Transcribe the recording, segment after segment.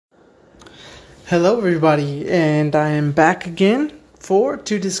Hello, everybody, and I am back again to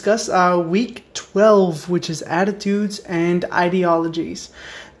discuss our week 12, which is attitudes and ideologies.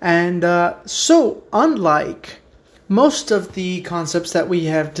 And so, unlike most of the concepts that we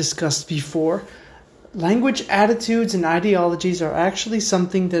have discussed before, language attitudes and ideologies are actually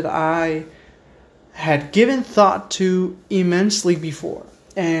something that I had given thought to immensely before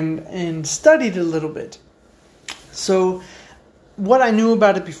and studied a little bit. So, what I knew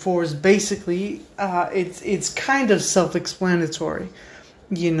about it before is basically, it's kind of self-explanatory.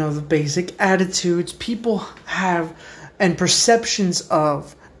 You know, the basic attitudes people have and perceptions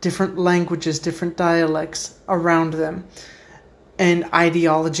of different languages, different dialects around them, and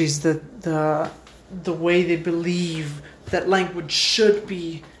ideologies, the way they believe that language should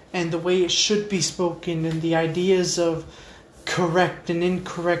be and the way it should be spoken, and the ideas of correct and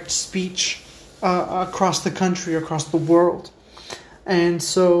incorrect speech across the country, across the world. And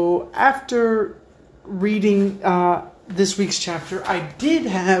so after reading this week's chapter, I did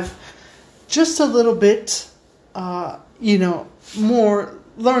have just a little bit, learned a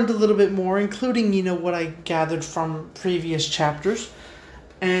little bit more, including, what I gathered from previous chapters.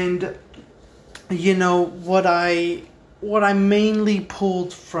 And, what I mainly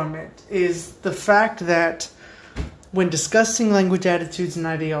pulled from it is the fact that when discussing language attitudes and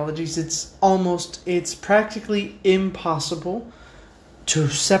ideologies, it's practically impossible to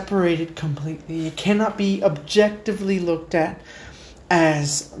separate it completely. It cannot be objectively looked at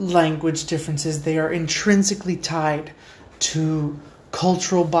as language differences. They are intrinsically tied to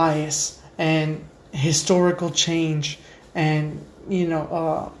cultural bias and historical change, and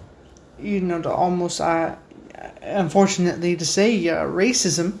unfortunately to say,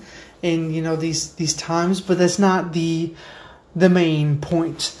 racism in these times. But that's not the main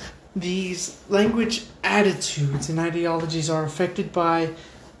point. These language attitudes and ideologies are affected by,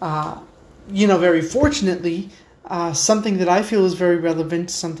 very fortunately, something that I feel is very relevant,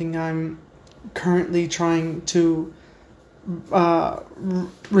 something I'm currently trying to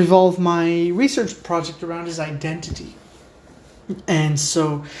revolve my research project around, is identity. And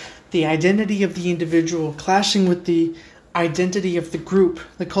so the identity of the individual clashing with the identity of the group,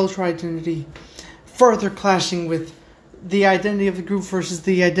 the cultural identity, further clashing with the identity of the group versus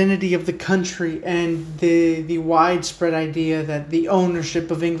the identity of the country, and the widespread idea that the ownership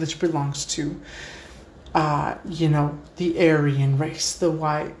of English belongs to, the Aryan race, the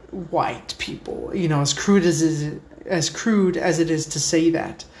white people. As crude as it is to say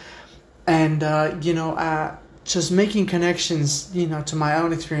that, and just making connections, to my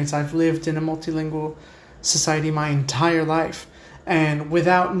own experience. I've lived in a multilingual society my entire life, and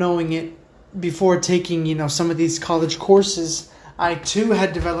without knowing it, before taking, some of these college courses, I too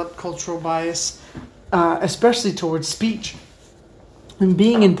had developed cultural bias, especially towards speech. And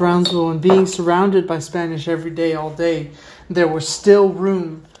being in Brownsville and being surrounded by Spanish every day, all day, there was still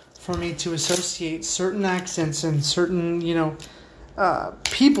room for me to associate certain accents and certain,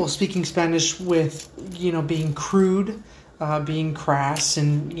 people speaking Spanish with, being crude, being crass,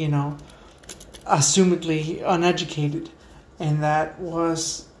 and, assumedly uneducated. And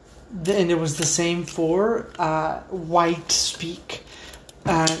it was the same for white speak.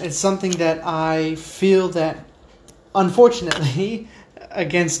 It's something that I feel that, unfortunately,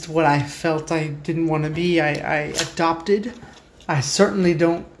 against what I felt I didn't want to be, I adopted. I certainly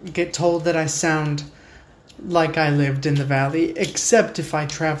don't get told that I sound like I lived in the valley, except if I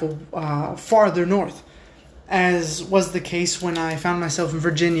travel farther north, as was the case when I found myself in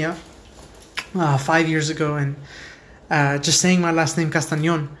Virginia 5 years ago, and just saying my last name,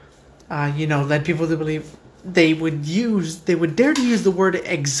 Castañón, led people to believe they would dare to use the word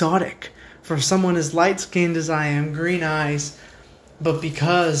exotic for someone as light-skinned as I am, green eyes, but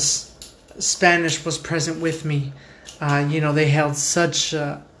because Spanish was present with me, they held such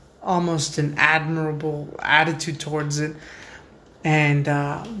almost an admirable attitude towards it. And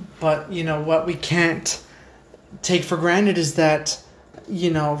but what we can't take for granted is that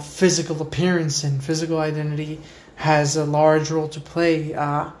physical appearance and physical identity has a large role to play.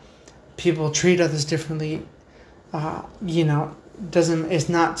 People treat others differently. It's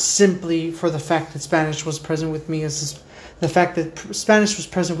not simply for the fact that Spanish was present with me. It's the fact that Spanish was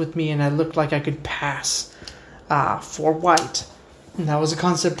present with me and I looked like I could pass for white. And that was a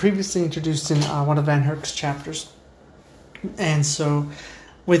concept previously introduced in one of Van Herk's chapters. And so,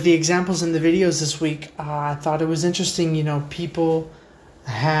 with the examples in the videos this week, I thought it was interesting. People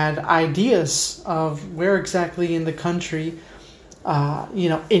had ideas of where exactly in the country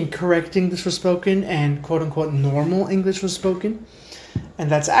incorrect English was spoken and quote-unquote normal English was spoken. And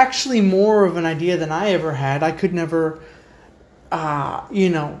that's actually more of an idea than I ever had. I could never,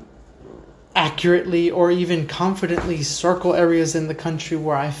 accurately or even confidently circle areas in the country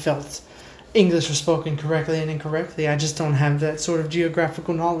where I felt English was spoken correctly and incorrectly. I just don't have that sort of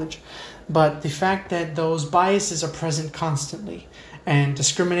geographical knowledge. But the fact that those biases are present constantly and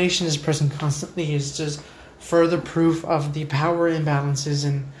discrimination is present constantly is just further proof of the power imbalances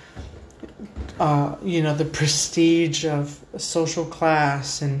and the prestige of social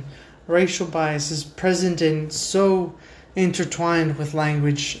class and racial bias is present and so intertwined with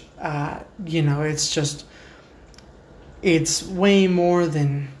language. It's way more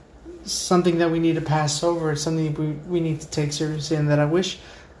than something that we need to pass over. It's something we need to take seriously and that I wish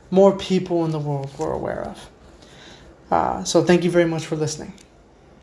more people in the world were aware of. So thank you very much for listening.